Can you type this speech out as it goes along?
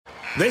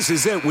This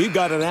is it. We've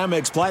got an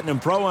Amex Platinum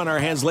Pro on our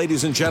hands,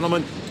 ladies and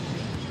gentlemen.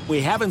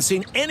 We haven't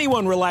seen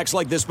anyone relax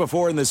like this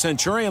before in the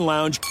Centurion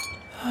Lounge.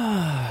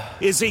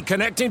 Is he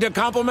connecting to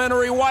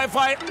complimentary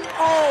Wi-Fi?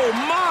 Oh,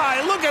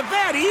 my. Look at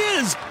that. He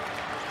is.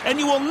 And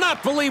you will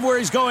not believe where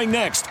he's going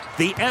next.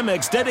 The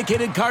Amex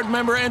dedicated card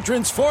member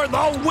entrance for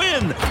the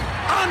win.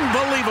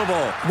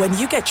 Unbelievable. When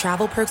you get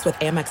travel perks with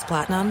Amex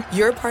Platinum,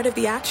 you're part of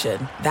the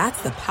action.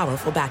 That's the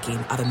powerful backing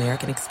of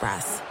American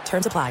Express.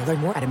 Terms apply. Learn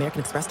more at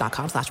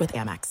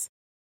americanexpress.com/withAmex.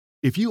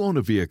 If you own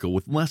a vehicle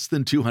with less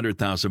than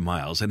 200,000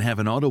 miles and have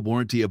an auto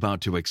warranty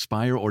about to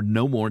expire or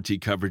no warranty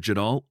coverage at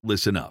all,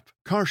 listen up.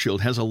 CarShield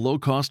has a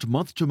low-cost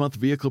month-to-month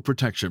vehicle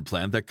protection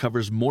plan that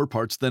covers more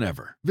parts than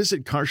ever.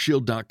 Visit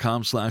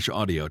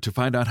carshield.com/audio to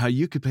find out how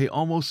you could pay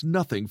almost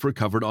nothing for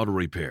covered auto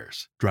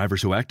repairs.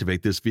 Drivers who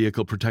activate this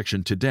vehicle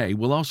protection today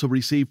will also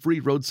receive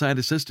free roadside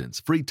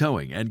assistance, free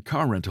towing, and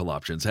car rental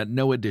options at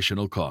no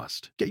additional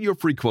cost. Get your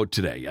free quote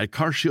today at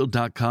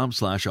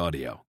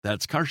carshield.com/audio.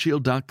 That's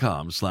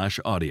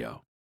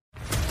carshield.com/audio.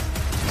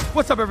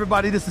 What's up,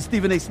 everybody? This is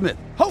Stephen A. Smith,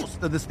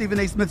 host of the Stephen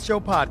A. Smith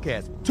Show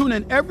podcast. Tune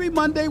in every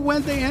Monday,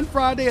 Wednesday, and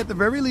Friday at the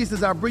very least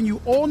as I bring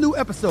you all new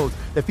episodes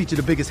that feature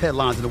the biggest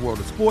headlines in the world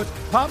of sports,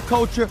 pop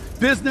culture,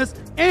 business,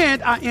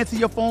 and I answer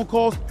your phone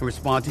calls and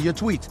respond to your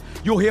tweets.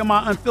 You'll hear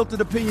my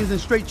unfiltered opinions and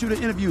straight-shooter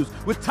interviews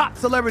with top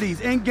celebrities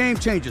and game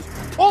changers.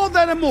 All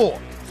that and more.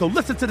 So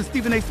listen to the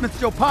Stephen A. Smith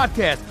Show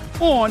podcast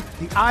on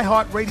the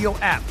iHeartRadio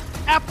app,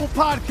 Apple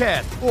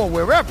Podcasts, or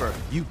wherever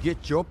you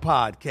get your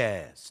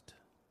podcast.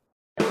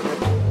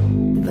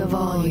 The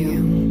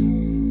volume.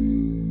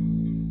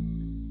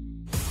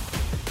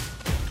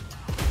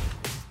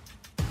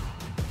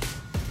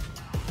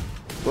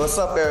 What's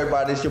up,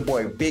 everybody? It's your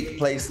boy Big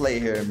Play Slay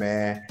here,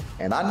 man.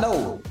 And I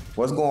know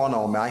what's going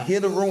on, man. I hear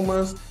the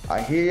rumors.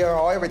 I hear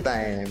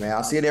everything, man.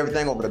 I see it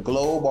everything over the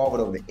globe, all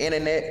over the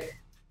internet.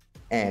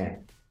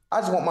 And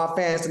I just want my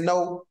fans to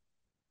know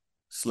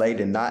Slay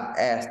did not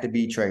ask to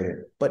be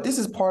traded. But this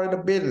is part of the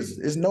business.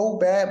 It's no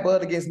bad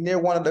blood against near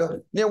one of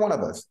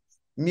us.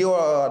 Me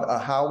or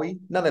Howie,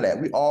 none of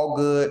that. We all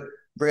good,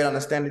 great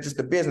understanding, just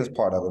the business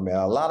part of it, man.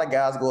 A lot of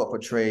guys go up for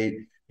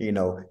trade. You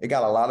know, it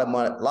got a lot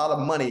of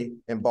money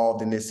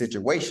involved in this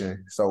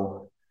situation.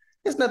 So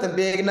it's nothing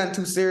big, nothing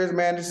too serious,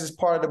 man. This is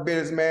part of the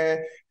business,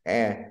 man.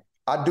 And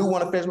I do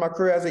want to finish my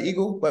career as an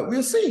Eagle, but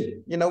we'll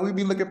see. You know, we'll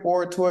be looking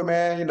forward to it,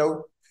 man. You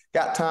know,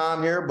 got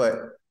time here,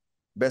 but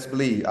best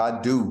believe I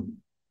do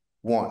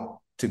want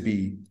to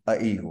be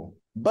an Eagle.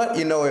 But,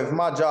 you know, if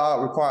my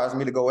job requires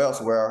me to go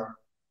elsewhere,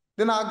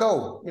 then I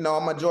go. You know,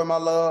 I'm going to enjoy my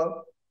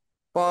love,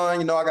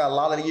 fun. You know, I got a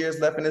lot of years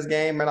left in this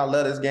game, man. I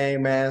love this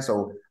game, man.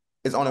 So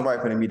it's only right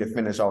for me to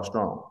finish off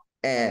strong.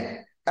 And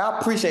I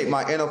appreciate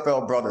my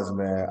NFL brothers,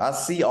 man. I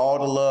see all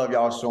the love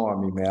y'all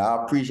showing me, man.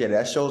 I appreciate it.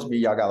 That shows me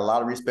y'all got a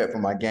lot of respect for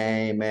my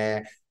game,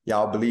 man.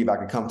 Y'all believe I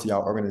can come to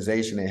y'all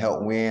organization and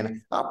help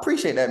win. I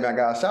appreciate that, man,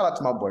 guys. Shout out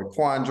to my boy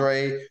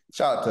Quandre.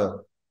 Shout out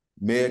to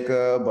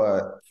Mika,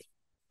 but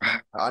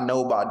I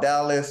know about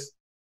Dallas.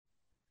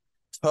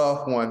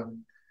 Tough one.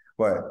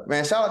 But,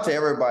 man, shout out to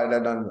everybody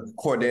that done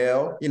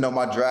Cordell, you know,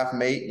 my draft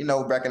mate, you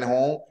know, back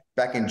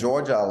in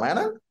Georgia,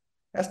 Atlanta.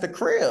 That's the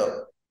crib.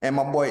 And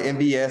my boy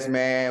MBS,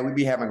 man, we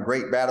be having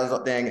great battles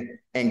up there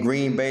in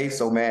Green Bay.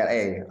 So, man,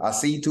 hey, I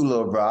see you too,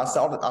 little bro. I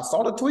saw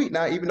the tweet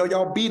now. Even though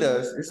y'all beat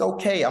us, it's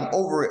okay. I'm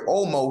over it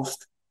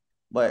almost.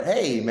 But,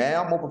 hey,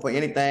 man, I'm open for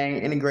anything,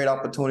 any great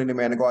opportunity,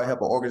 man, to go out and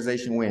help an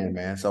organization win,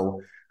 man.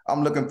 So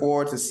I'm looking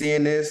forward to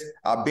seeing this.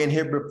 I've been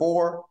here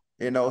before.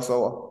 You know,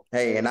 so,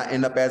 hey, and I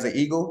end up as an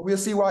Eagle. We'll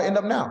see where I end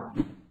up now.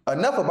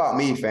 Enough about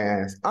me,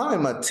 fans.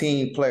 I'm a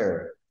team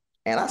player,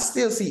 and I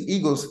still see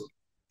Eagles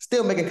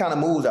still making kind of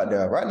moves out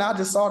there. Right now, I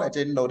just saw that,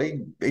 you know,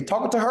 they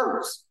talking to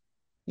Hurts.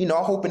 You know,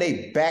 I'm hoping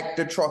they back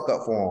the truck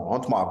up for him.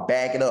 I'm talking about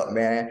back it up,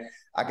 man.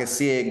 I can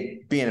see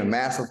it being a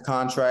massive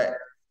contract.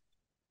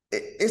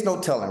 It's no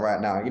telling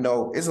right now. You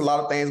know, it's a lot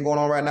of things going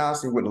on right now.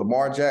 See, with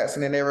Lamar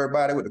Jackson and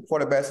everybody, with the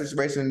quarterback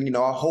situation, you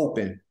know, I'm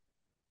hoping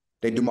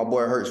they do my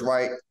boy Hurts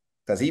right,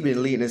 because he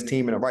been leading his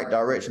team in the right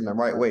direction, the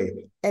right way.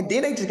 And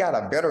then they just got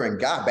a veteran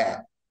guy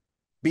back,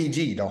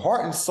 BG, the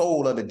heart and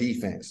soul of the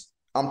defense.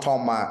 I'm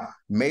talking about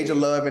major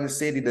love in the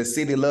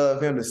city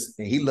love him,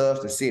 and he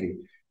loves the city.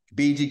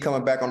 BG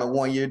coming back on a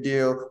 1-year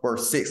deal worth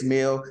 $6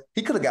 million.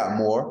 He could have got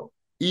more,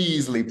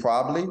 easily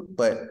probably,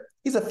 but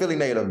he's a Philly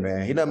native,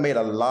 man. He done made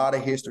a lot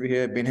of history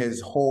here, been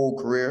his whole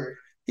career.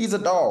 He's a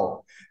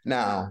dog.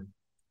 Now,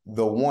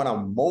 the one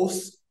I'm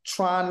most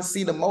trying to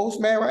see the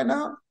most, man, right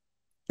now,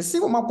 and see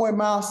what my boy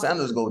Miles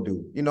Sanders go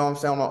do. You know what I'm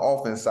saying, on the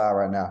offense side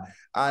right now.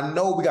 I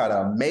know we got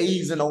an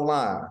amazing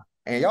O-line,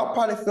 and y'all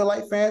probably feel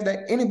like, fans,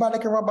 that anybody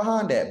can run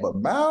behind that. But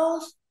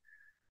Miles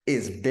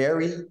is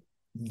very,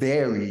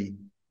 very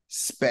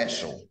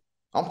special.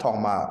 I'm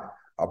talking about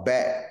a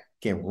back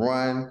can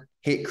run,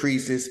 hit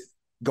creases,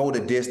 go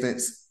the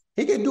distance.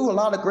 He can do a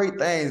lot of great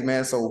things,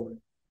 man. So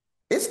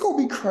it's going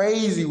to be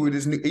crazy with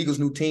this Eagles'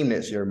 new team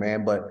next year,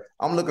 man. But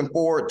I'm looking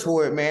forward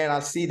to it, man. I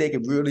see they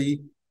can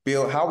really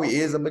build how he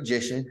is a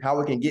magician, how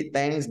he can get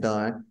things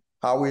done,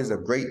 how he is a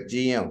great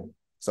GM.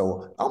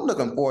 So I'm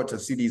looking forward to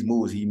see these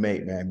moves he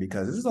made, man,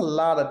 because there's a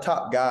lot of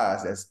top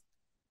guys that's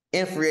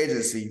in free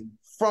agency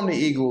from the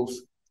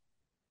Eagles.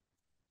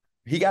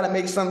 He got to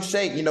make some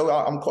shake. You know,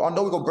 I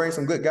know we're going to bring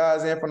some good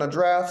guys in from the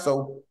draft,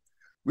 so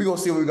we're going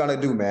to see what we're going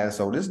to do, man.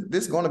 So this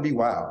is going to be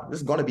wild.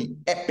 This is going to be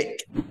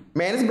epic.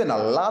 Man, there's been a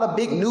lot of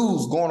big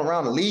news going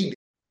around the league.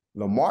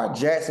 Lamar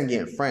Jackson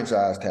getting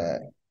franchise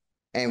tag.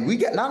 And we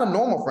got not a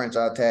normal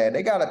franchise tag.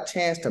 They got a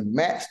chance to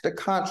match the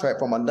contract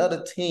from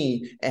another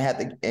team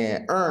and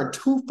earn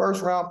 2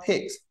 first-round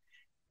picks.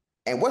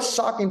 And what's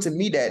shocking to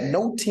me that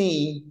no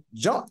team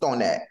jumped on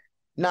that.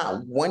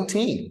 Not one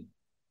team.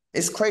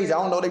 It's crazy.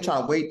 I don't know. They're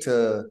trying to wait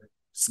to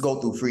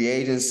go through free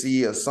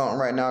agency or something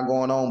right now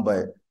going on,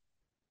 but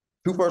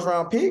 2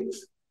 first-round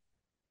picks,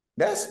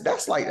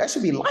 that's like, that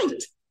should be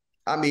light.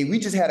 I mean, we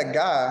just had a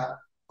guy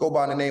go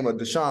by the name of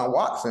Deshaun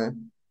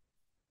Watson,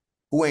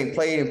 who ain't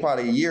played in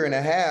probably a year and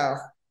a half,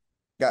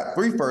 got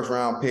 3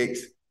 first-round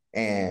picks,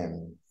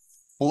 and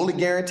fully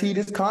guaranteed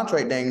his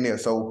contract dang near.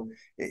 So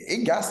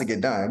it got to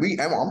get done. We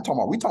talking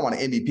about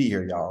an MVP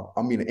here, y'all.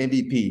 I mean, an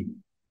MVP.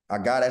 A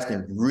guy that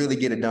can really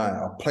get it done.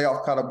 A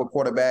playoff caliber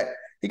quarterback.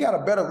 He got a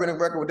better winning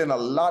record than a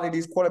lot of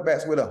these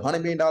quarterbacks with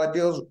 $100 million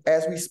deals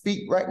as we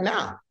speak right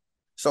now.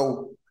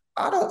 So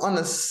I don't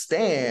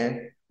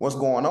understand what's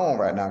going on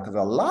right now because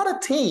a lot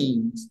of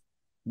teams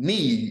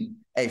need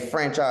a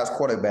franchise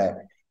quarterback.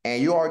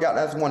 And you already got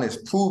that one that's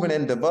proven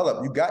and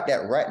developed. You got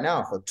that right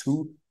now for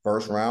 2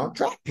 first-round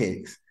draft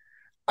picks.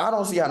 I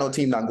don't see how no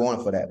team not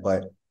going for that,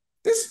 but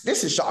this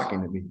is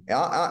shocking to me.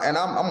 And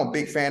I'm a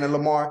big fan of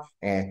Lamar.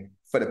 And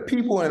for the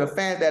people and the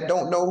fans that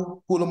don't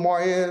know who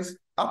Lamar is,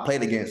 I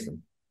played against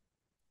him.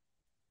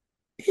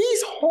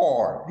 He's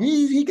hard.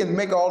 He can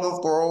make all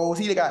those throws.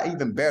 He got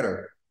even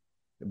better.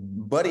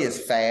 Buddy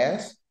is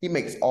fast. He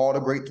makes all the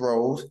great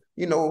throws.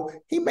 You know,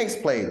 he makes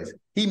plays.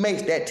 He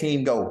makes that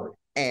team go.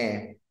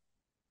 And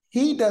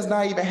he does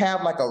not even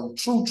have like a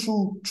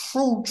true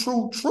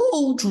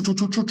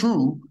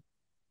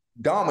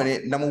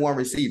dominant number 1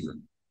 receiver.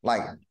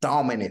 Like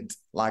dominant.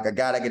 Like a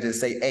guy that can just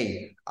say,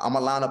 hey, I'm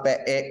going to line up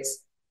at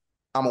X.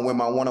 I'm going to win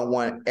my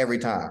one-on-one every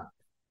time.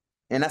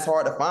 And that's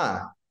hard to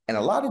find. And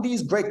a lot of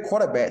these great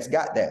quarterbacks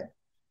got that.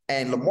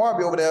 And Lamar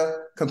be over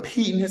there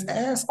competing his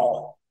ass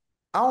off.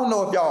 I don't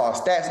know if y'all are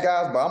stats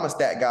guys, but I'm a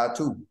stat guy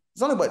too.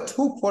 There's only but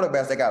 2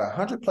 quarterbacks that got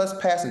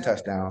 100-plus passing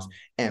touchdowns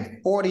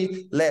and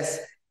 40 less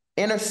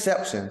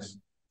interceptions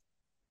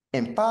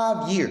in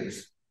 5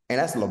 years. And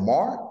that's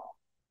Lamar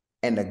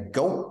and the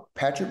GOAT,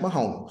 Patrick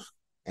Mahomes.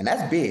 And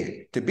that's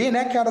big. To be in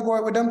that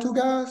category with them 2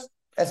 guys,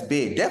 that's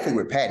big.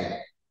 Definitely with Patty.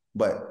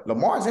 But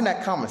Lamar's in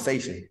that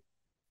conversation.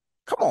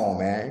 Come on,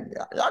 man.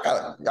 Y'all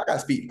gotta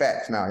speak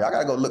facts now. Y'all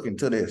gotta go look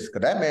into this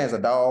because that man's a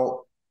dog.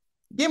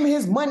 Give him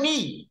his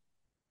money.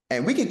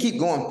 And we can keep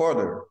going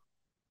further.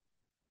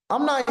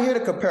 I'm not here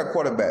to compare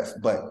quarterbacks,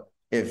 but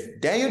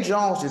if Daniel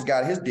Jones just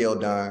got his deal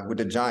done with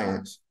the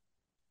Giants,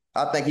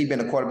 I think he's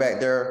been a quarterback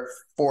there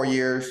 4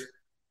 years,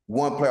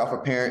 1 playoff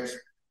appearance.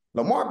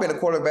 Lamar been a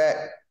quarterback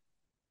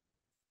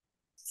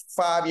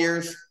 5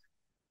 years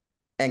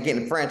and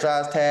getting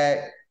franchise tag,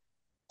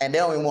 and they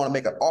don't even want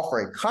to offer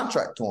a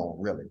contract to him,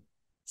 really.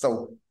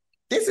 So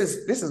this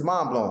is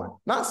mind-blowing.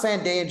 Not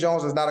saying Daniel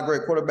Jones is not a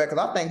great quarterback,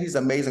 because I think he's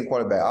an amazing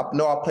quarterback. I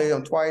know I played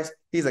him twice.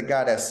 He's a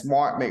guy that's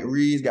smart, make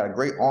reads, got a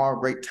great arm,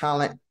 great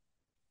talent.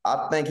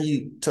 I think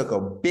he took a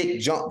big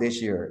jump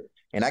this year.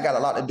 And that got a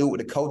lot to do with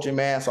the coaching,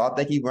 man. So I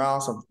think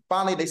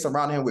finally they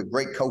surrounded him with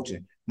great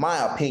coaching,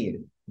 my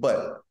opinion.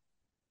 But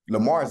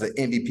Lamar is an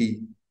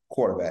MVP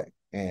quarterback.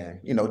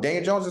 And, you know,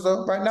 Daniel Jones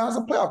right now is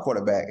a playoff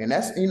quarterback. And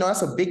that's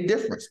a big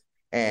difference.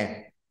 And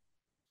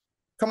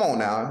come on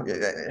now.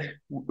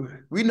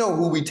 We know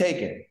who we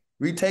taking.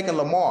 We taking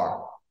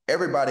Lamar.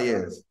 Everybody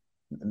is.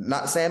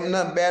 Not saying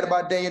nothing bad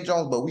about Daniel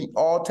Jones, but we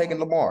all taking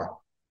Lamar.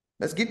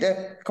 Let's get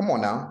that. Come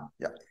on now.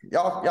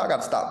 Y'all got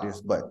to stop this.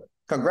 But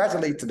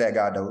congratulate to that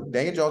guy, though.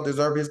 Daniel Jones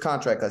deserved his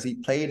contract because he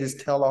played his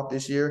tail off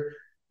this year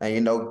and,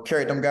 you know,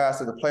 carried them guys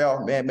to the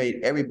playoff. Man, made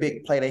every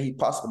big play that he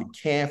possibly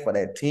can for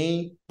that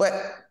team. But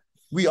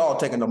we all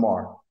taking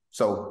Lamar.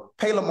 So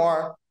pay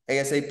Lamar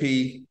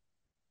ASAP.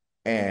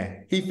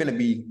 And he finna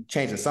be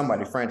changing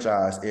somebody's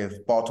franchise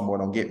if Baltimore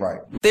don't get right.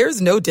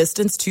 There's no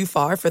distance too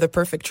far for the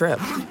perfect trip.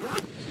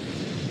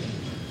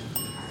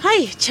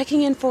 Hi,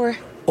 checking in for...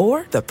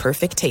 Or the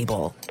perfect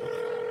table.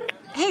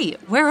 Hey,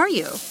 where are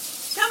you?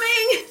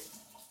 Coming!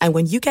 And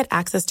when you get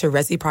access to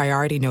Resi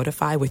Priority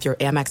Notify with your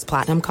Amex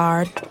Platinum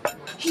card...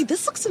 Hey,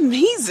 this looks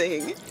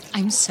amazing.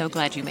 I'm so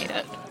glad you made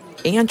it.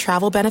 And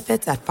travel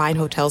benefits at fine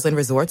hotels and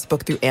resorts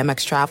booked through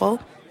Amex Travel,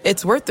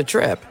 it's worth the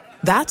trip.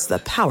 That's the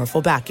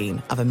powerful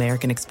backing of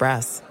American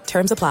Express.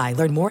 Terms apply.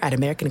 Learn more at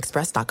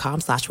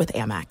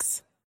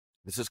americanexpress.com/withAmex.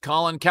 This is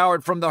Colin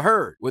Cowherd from The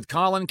Herd with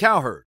Colin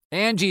Cowherd.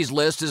 Angie's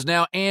List is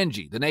now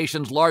Angie, the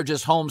nation's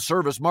largest home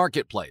service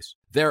marketplace.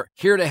 They're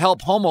here to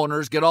help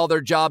homeowners get all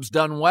their jobs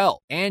done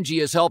well. Angie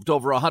has helped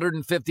over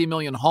 150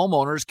 million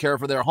homeowners care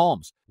for their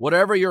homes.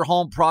 Whatever your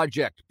home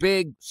project,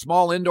 big,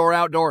 small, indoor,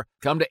 outdoor,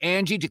 come to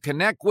Angie to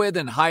connect with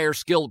and hire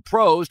skilled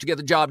pros to get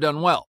the job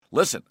done well.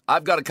 Listen,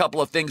 I've got a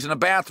couple of things in a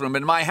bathroom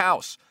in my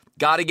house.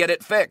 Got to get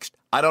it fixed.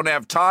 I don't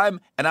have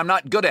time, and I'm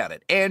not good at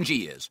it.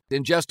 Angie is.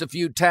 In just a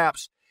few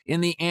taps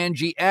in the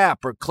Angie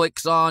app or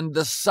clicks on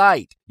the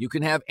site, you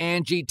can have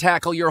Angie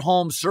tackle your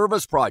home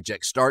service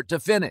project start to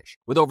finish.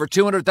 With over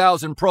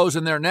 200,000 pros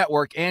in their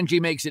network, Angie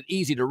makes it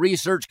easy to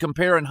research,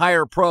 compare, and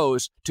hire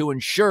pros to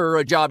ensure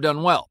a job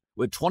done well.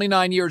 With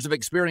 29 years of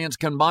experience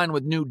combined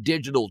with new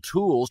digital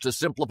tools to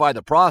simplify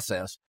the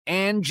process,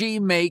 Angie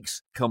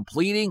makes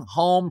completing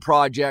home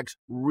projects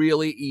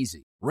really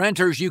easy.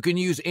 Renters, you can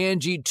use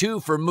Angie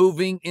too for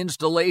moving,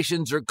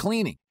 installations, or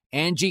cleaning.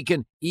 Angie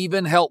can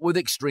even help with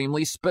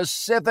extremely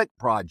specific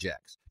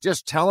projects.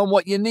 Just tell them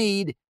what you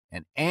need,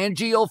 and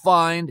Angie will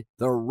find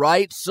the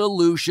right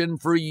solution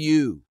for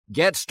you.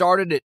 Get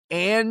started at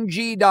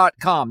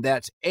Angie.com.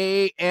 That's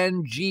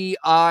ANGI.com.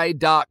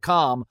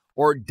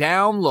 Or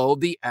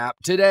download the app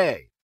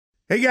today.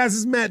 Hey guys,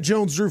 this is Matt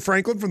Jones, Drew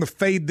Franklin from the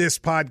Fade This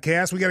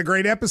podcast. We got a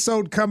great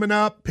episode coming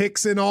up,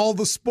 picks in all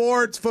the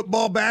sports,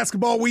 football,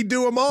 basketball, we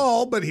do them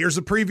all, but here's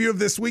a preview of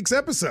this week's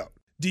episode.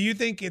 Do you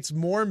think it's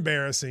more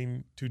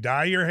embarrassing to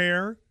dye your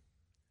hair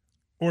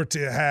or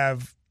to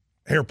have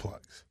hair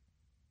plugs?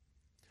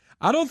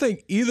 I don't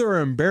think either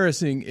are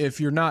embarrassing if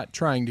you're not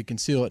trying to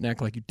conceal it and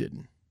act like you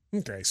didn't.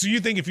 Okay, so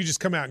you think if you just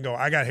come out and go,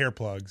 I got hair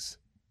plugs.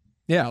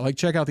 Yeah, like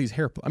check out these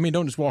hair plugs. I mean,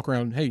 don't just walk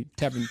around, hey,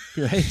 tapping,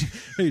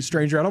 hey,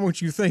 stranger, I don't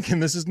want you thinking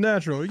this is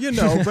natural,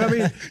 but I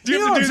mean. Do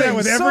you have to do that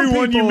with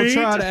everyone you meet?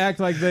 Some people try to act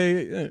like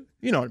they,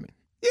 you know what I mean.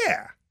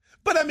 Yeah,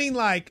 but I mean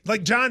like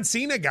John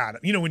Cena got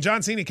it. You know, when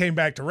John Cena came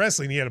back to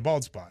wrestling, he had a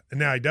bald spot, and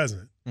now he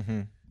doesn't.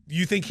 Mm-hmm.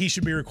 You think he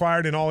should be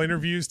required in all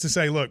interviews to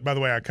say, look, by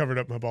the way, I covered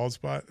up my bald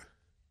spot?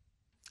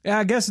 Yeah,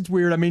 I guess it's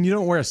weird. I mean, you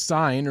don't wear a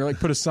sign or like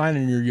put a sign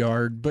in your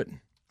yard, but.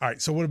 All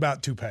right, so what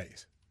about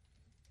toupees?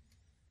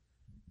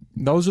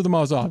 Those are the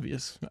most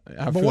obvious.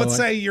 But let's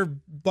say you're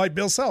like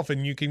Bill Self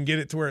and you can get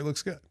it to where it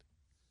looks good.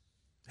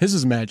 His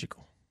is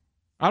magical.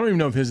 I don't even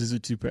know if his is a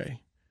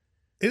toupee.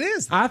 It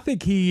is. I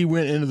think he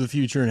went into the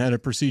future and had a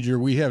procedure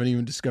we haven't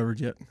even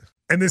discovered yet.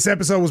 And this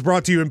episode was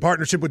brought to you in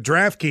partnership with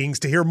DraftKings.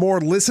 To hear more,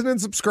 listen and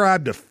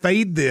subscribe to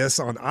Fade This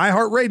on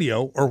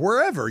iHeartRadio or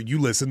wherever you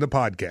listen to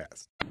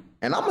podcasts.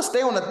 And I'm going to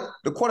stay on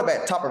the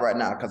quarterback topic right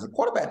now because the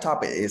quarterback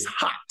topic is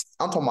hot.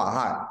 I'm talking about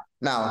hot.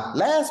 Now,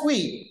 last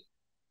week,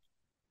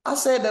 I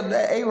said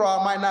that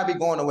A-Rod might not be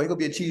going away. He'll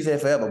be a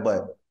cheesehead forever.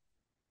 But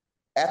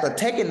after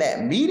taking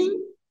that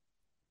meeting,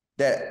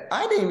 that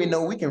I didn't even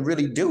know we can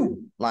really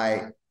do.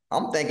 Like,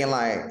 I'm thinking,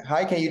 like,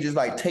 how can you just,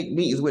 like, take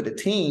meetings with the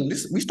team?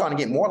 We starting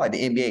to get more like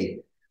the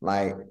NBA.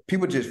 Like,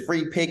 people just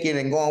free picking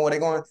and going where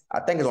they're going. I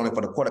think it's only for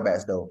the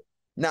quarterbacks, though.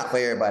 Not for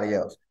everybody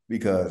else.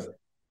 Because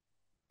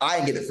I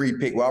didn't get the free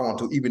pick where I want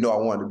to, even though I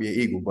wanted to be an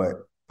Eagle. But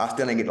I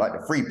still didn't get, like,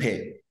 the free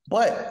pick.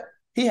 But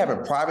he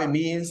having private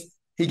meetings.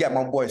 He got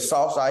my boy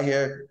Sauce out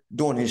here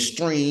doing his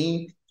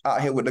stream, out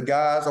here with the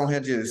guys on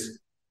here just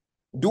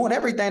doing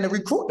everything to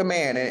recruit the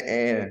man.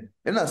 And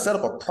then I set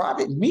up a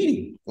private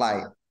meeting.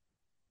 Like,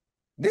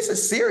 this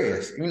is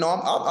serious. You know,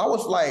 I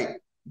was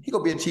like, he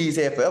gonna be a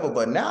cheesehead forever,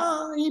 but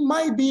now he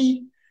might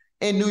be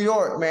in New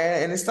York,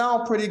 man. And it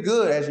sounds pretty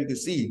good, as you can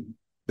see.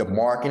 The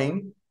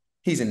marketing,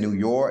 he's in New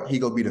York. He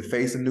gonna be the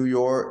face of New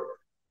York.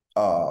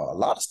 A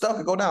lot of stuff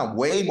could go down.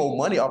 Way more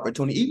money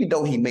opportunity, even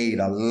though he made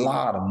a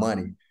lot of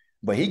money.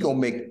 But he gonna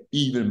make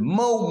even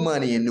more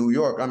money in New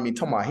York. I mean,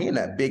 talking about he in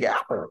that Big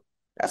Apple.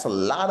 That's a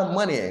lot of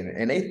money.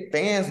 And they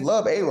fans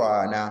love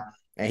A-Rod now.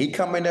 And he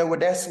come in there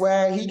with that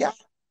swag he got.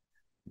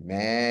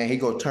 Man, he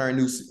gonna turn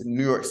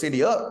New York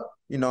City up.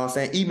 You know what I'm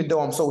saying? Even though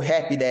I'm so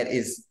happy that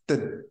it's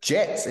the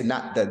Jets and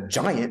not the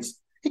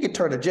Giants, he can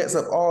turn the Jets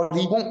up all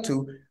he want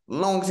to, as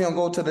long as he don't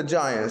go to the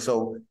Giants.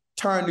 So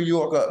turn New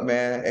York up,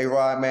 man.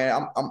 A-Rod,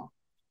 man.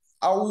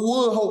 I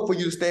would hope for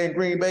you to stay in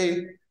Green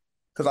Bay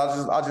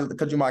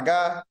because you're my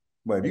guy.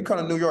 But if you come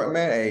to New York,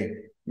 man, hey,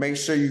 make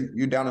sure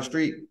you down the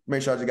street.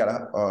 Make sure I just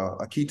got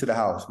a key to the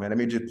house, man. Let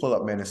me just pull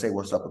up, man, and say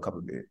what's up a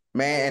couple of bit.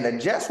 Man, and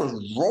the Jets was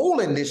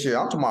rolling this year.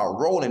 I'm talking about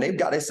rolling. They've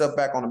got themselves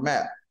back on the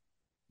map.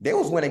 They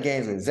was winning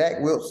games with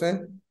Zach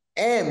Wilson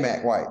and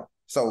Matt White.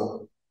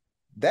 So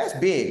that's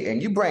big.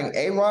 And you bring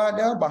A-Rod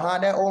down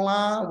behind that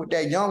O-line with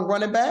that young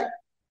running back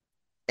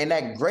and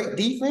that great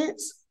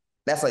defense.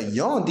 That's a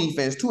young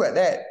defense, too, at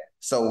that.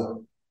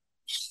 So,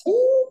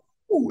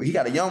 he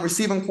got a young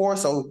receiving core,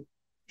 so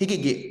he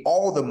could get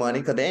all the money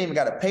because they ain't even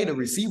got to pay the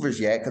receivers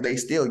yet because they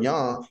still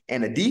young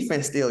and the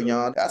defense still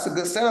young. That's a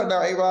good setup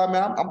now, A-Rod,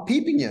 man. I'm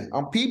peeping you.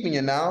 I'm peeping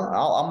you now.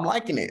 I'm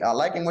liking it. I'm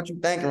liking what you're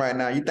thinking right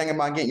now. You're thinking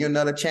about getting you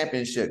another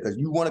championship because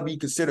you want to be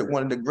considered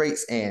one of the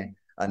greats, and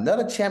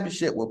another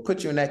championship will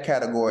put you in that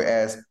category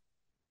as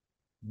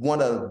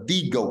one of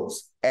the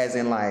GOATs, as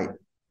in, like,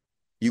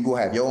 you go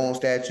have your own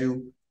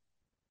statue,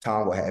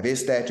 Tom will have his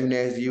statue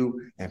next to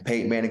you, and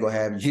Peyton Manning will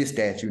have his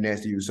statue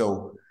next to you.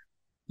 So,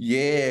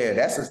 yeah,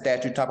 that's a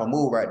statue type of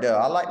move right there.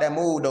 I like that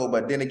move, though,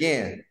 but then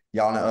again,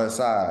 y'all on the other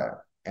side,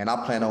 and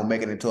I plan on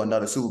making it to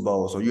another Super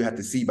Bowl, so you have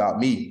to see about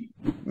me.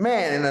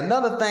 Man, and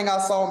another thing I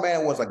saw,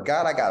 man, was a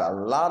guy I got a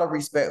lot of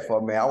respect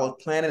for, man. I was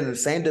playing in the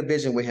same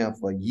division with him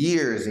for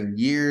years and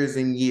years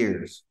and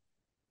years.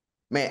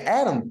 Man,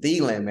 Adam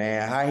Thielen,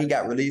 man, how he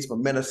got released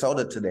from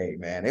Minnesota today,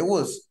 man. It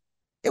was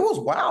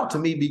wild to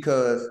me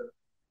because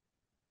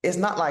it's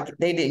not like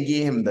they didn't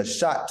give him the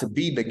shot to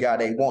be the guy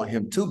they want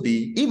him to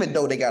be, even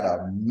though they got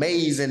an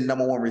amazing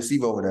number one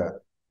receiver over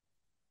there,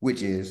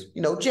 which is,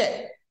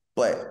 Jet.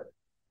 But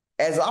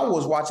as I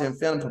was watching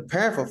film,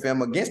 preparing for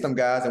film against them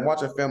guys and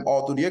watching film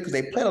all through the year, because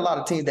they played a lot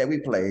of teams that we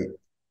played,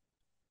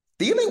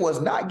 Thielen was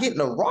not getting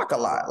the rock a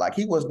lot. Like,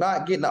 he was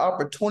not getting the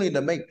opportunity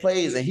to make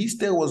plays, and he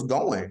still was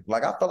going.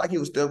 Like, I felt like he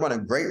was still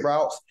running great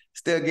routes,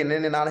 still getting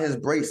in and out of his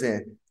breaks.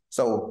 And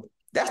so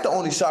that's the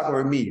only shocker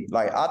with me.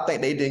 Like, I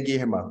think they didn't give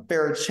him a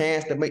fair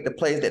chance to make the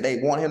plays that they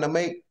want him to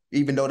make,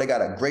 even though they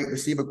got a great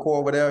receiver core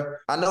over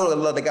there. I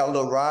know they got a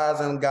little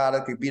rising guy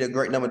that could be the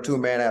great number 2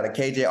 man out of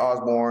KJ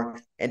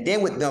Osborne. And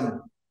then with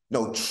them,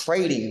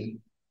 trading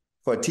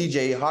for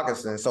TJ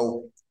Hawkinson.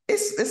 So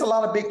it's a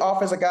lot of big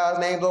offensive guys'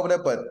 names over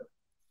there, but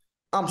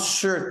I'm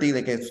sure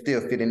Thielen can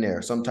still fit in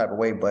there some type of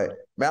way. But,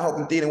 man, I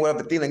hope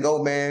wherever Thielen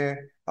go, man,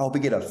 I hope he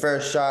get a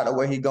fair shot of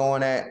where he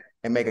going at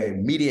and make an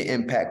immediate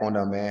impact on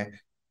them, man.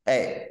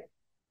 Hey,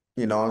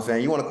 you know what I'm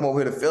saying? You want to come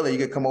over here to Philly, you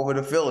can come over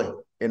to Philly.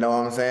 You know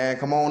what I'm saying?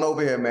 Come on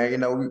over here,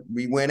 man.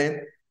 We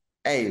winning.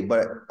 Hey,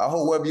 but I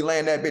hope wherever you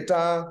land that big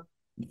time,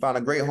 you find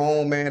a great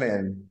home,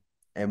 man,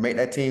 and make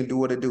that team do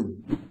what it do.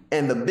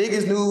 And the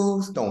biggest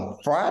news on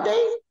Friday,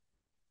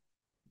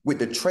 with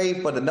the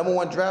trade for the number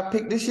 1 draft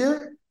pick this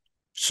year,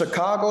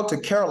 Chicago to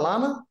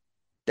Carolina,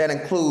 that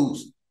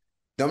includes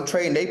them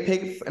trading they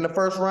pick in the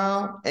first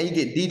round, and you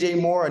get DJ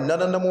Moore,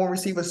 another number 1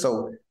 receiver.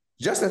 So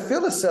Justin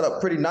Fields is set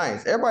up pretty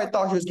nice. Everybody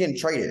thought he was getting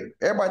traded.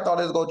 Everybody thought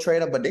they was going to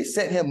trade him, but they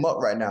set him up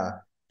right now.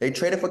 They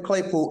traded for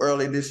Claypool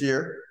early this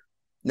year.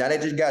 Now they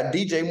just got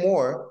DJ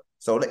Moore.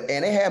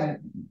 And they have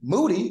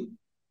Moody.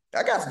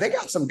 They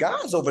got some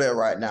guys over there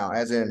right now,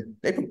 as in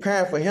they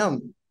preparing for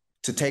him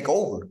to take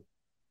over.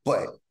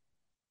 But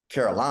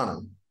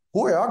Carolina,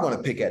 who are y'all going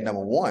to pick at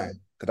number 1?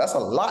 Because that's a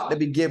lot to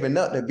be giving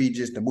up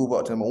to move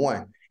up to number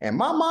 1. In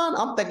my mind,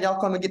 I'm thinking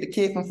y'all come to get the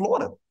kid from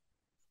Florida.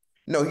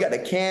 You got the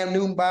Cam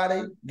Newton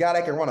body, guy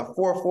that can run a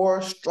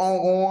 4.4,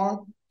 strong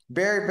arm,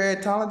 very,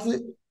 very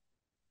talented.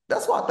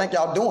 That's what I think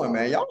y'all doing,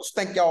 man. Y'all just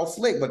think y'all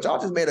slick, but y'all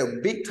just made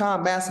a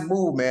big-time, massive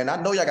move, man. I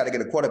know y'all got to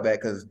get a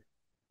quarterback because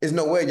there's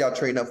no way y'all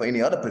trading up for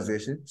any other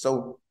position.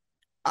 So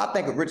I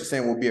think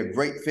Richardson will be a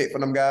great fit for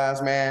them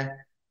guys, man.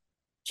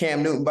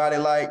 Cam Newton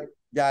body-like,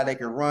 guy that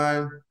can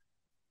run,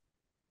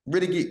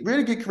 really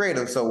get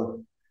creative.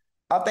 So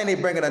I think they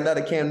bringing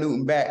another Cam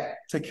Newton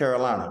back to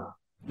Carolina.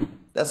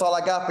 That's all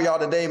I got for y'all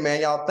today,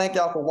 man. Y'all, thank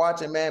y'all for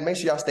watching, man. Make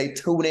sure y'all stay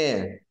tuned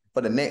in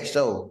for the next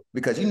show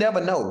because you never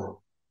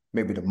know.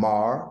 Maybe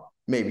tomorrow,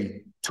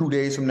 maybe 2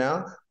 days from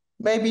now,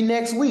 maybe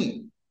next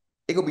week.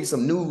 It could be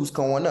some news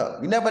going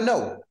up. You never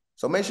know.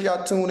 So make sure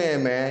y'all tune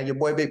in, man. Your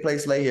boy Big Play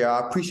Slay here.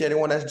 I appreciate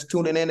everyone that's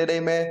tuning in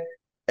today, man.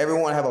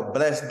 Everyone have a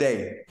blessed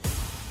day.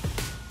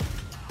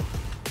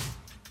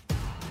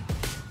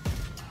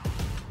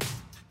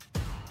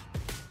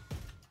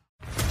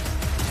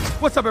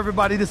 What's up,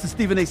 everybody? This is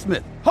Stephen A.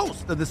 Smith,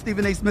 host of the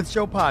Stephen A. Smith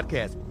Show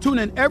podcast. Tune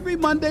in every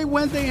Monday,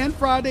 Wednesday, and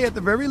Friday at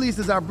the very least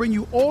as I bring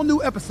you all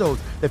new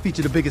episodes that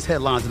feature the biggest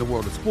headlines in the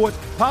world of sports,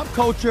 pop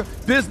culture,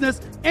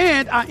 business,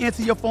 and I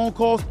answer your phone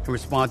calls and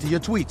respond to your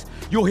tweets.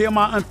 You'll hear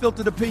my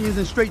unfiltered opinions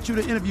and straight-shooter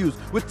interviews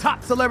with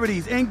top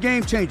celebrities and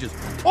game changers.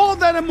 All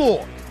that and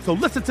more. So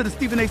listen to the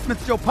Stephen A.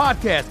 Smith Show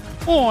podcast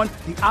on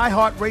the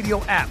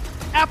iHeartRadio app,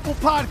 Apple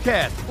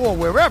Podcasts, or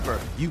wherever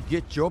you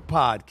get your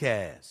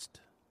podcast.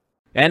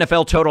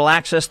 NFL Total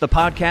Access, the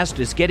podcast,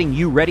 is getting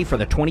you ready for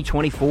the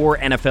 2024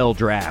 NFL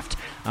Draft.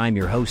 I'm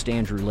your host,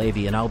 Andrew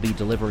Levy, and I'll be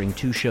delivering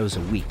 2 shows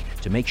a week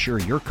to make sure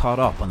you're caught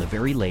up on the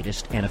very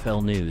latest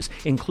NFL news,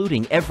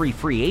 including every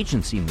free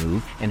agency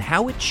move and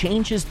how it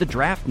changes the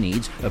draft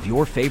needs of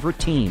your favorite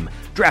team.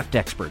 Draft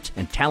experts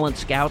and talent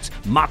scouts,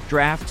 mock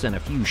drafts, and a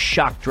few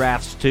shock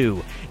drafts,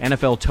 too.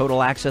 NFL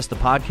Total Access, the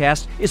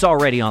podcast, is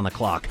already on the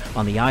clock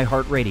on the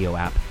iHeartRadio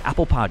app,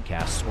 Apple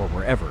Podcasts, or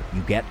wherever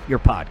you get your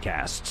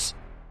podcasts.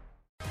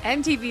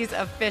 MTV's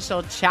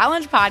official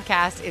Challenge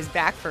podcast is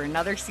back for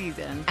another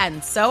season.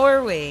 And so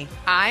are we.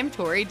 I'm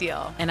Tori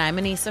Deal. And I'm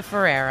Anissa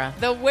Ferreira.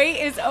 The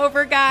wait is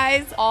over,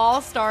 guys. All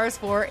Stars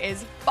 4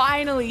 is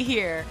finally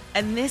here.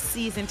 And this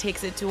season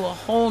takes it to a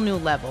whole new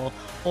level.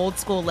 Old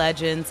school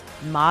legends,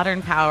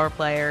 modern power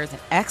players,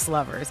 and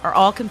ex-lovers are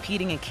all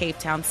competing in Cape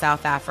Town,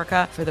 South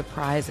Africa for the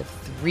prize of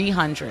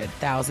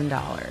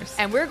 $300,000.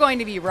 And we're going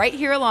to be right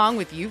here along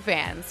with you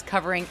fans,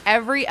 covering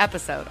every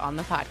episode on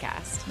the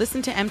podcast.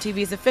 Listen to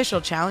MTV's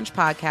official Challenge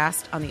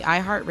podcast on the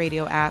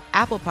iHeartRadio app,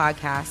 Apple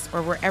Podcasts,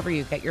 or wherever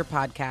you get your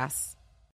podcasts.